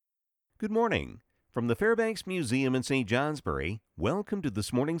Good morning. From the Fairbanks Museum in St. Johnsbury, welcome to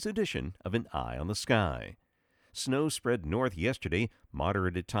this morning's edition of An Eye on the Sky. Snow spread north yesterday,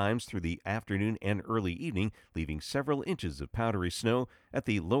 moderate at times through the afternoon and early evening, leaving several inches of powdery snow at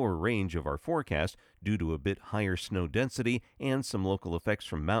the lower range of our forecast due to a bit higher snow density and some local effects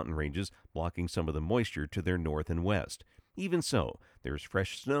from mountain ranges blocking some of the moisture to their north and west. Even so, there's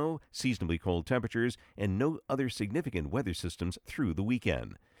fresh snow, seasonably cold temperatures, and no other significant weather systems through the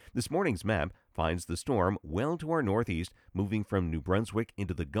weekend. This morning's map finds the storm well to our northeast, moving from New Brunswick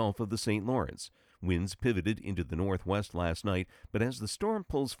into the Gulf of the St. Lawrence. Winds pivoted into the northwest last night, but as the storm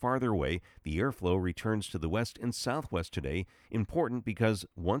pulls farther away, the airflow returns to the west and southwest today, important because,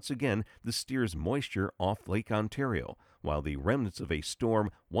 once again, this steers moisture off Lake Ontario, while the remnants of a storm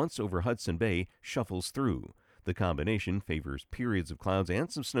once over Hudson Bay shuffles through. The combination favors periods of clouds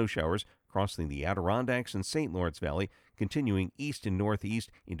and some snow showers crossing the Adirondacks and St. Lawrence Valley, continuing east and northeast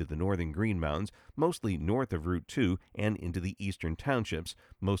into the northern Green Mountains, mostly north of Route 2 and into the eastern townships,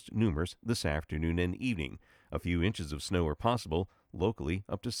 most numerous this afternoon and evening. A few inches of snow are possible, locally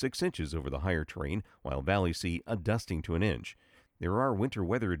up to 6 inches over the higher terrain, while valleys see a dusting to an inch. There are winter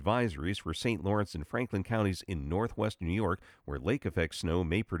weather advisories for St. Lawrence and Franklin counties in northwest New York, where lake effect snow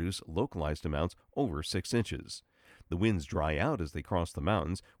may produce localized amounts over 6 inches. The winds dry out as they cross the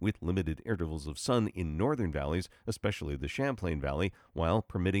mountains, with limited intervals of sun in northern valleys, especially the Champlain Valley, while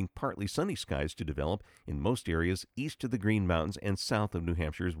permitting partly sunny skies to develop in most areas east of the Green Mountains and south of New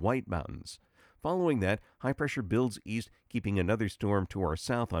Hampshire's White Mountains. Following that, high pressure builds east, keeping another storm to our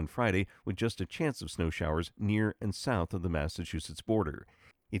south on Friday with just a chance of snow showers near and south of the Massachusetts border.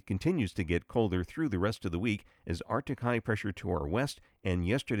 It continues to get colder through the rest of the week as Arctic high pressure to our west and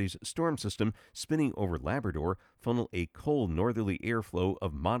yesterday's storm system spinning over Labrador funnel a cold northerly airflow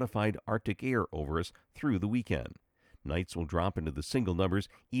of modified Arctic air over us through the weekend. Nights will drop into the single numbers,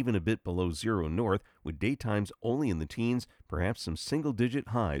 even a bit below zero north, with daytimes only in the teens, perhaps some single-digit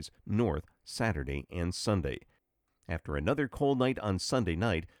highs north Saturday and Sunday. After another cold night on Sunday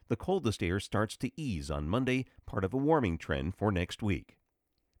night, the coldest air starts to ease on Monday, part of a warming trend for next week.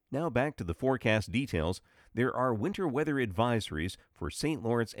 Now back to the forecast details. There are winter weather advisories for St.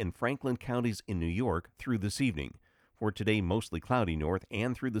 Lawrence and Franklin counties in New York through this evening. For today, mostly cloudy north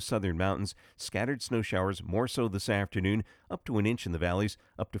and through the southern mountains, scattered snow showers more so this afternoon, up to an inch in the valleys,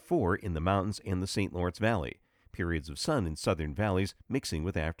 up to 4 in the mountains and the St. Lawrence Valley. Periods of sun in southern valleys mixing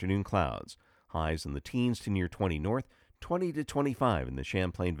with afternoon clouds. Highs in the teens to near 20 north, 20 to 25 in the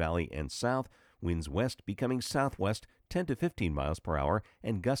Champlain Valley and south, winds west becoming southwest 10 to 15 miles per hour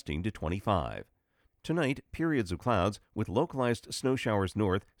and gusting to 25. Tonight, periods of clouds with localized snow showers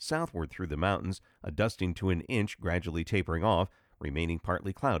north, southward through the mountains, a dusting to an inch gradually tapering off, remaining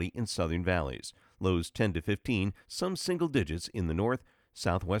partly cloudy in southern valleys. Lows 10 to 15, some single digits in the north,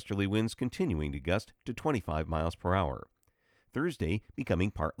 southwesterly winds continuing to gust to 25 miles per hour. Thursday, becoming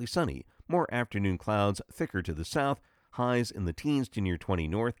partly sunny, more afternoon clouds thicker to the south, highs in the teens to near 20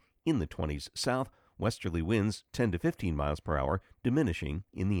 north, in the 20s south, westerly winds 10 to 15 miles per hour, diminishing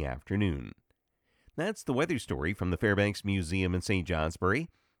in the afternoon. That's the weather story from the Fairbanks Museum in St. Johnsbury.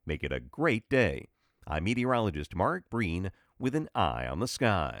 Make it a great day. I'm meteorologist Mark Breen with An Eye on the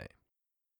Sky.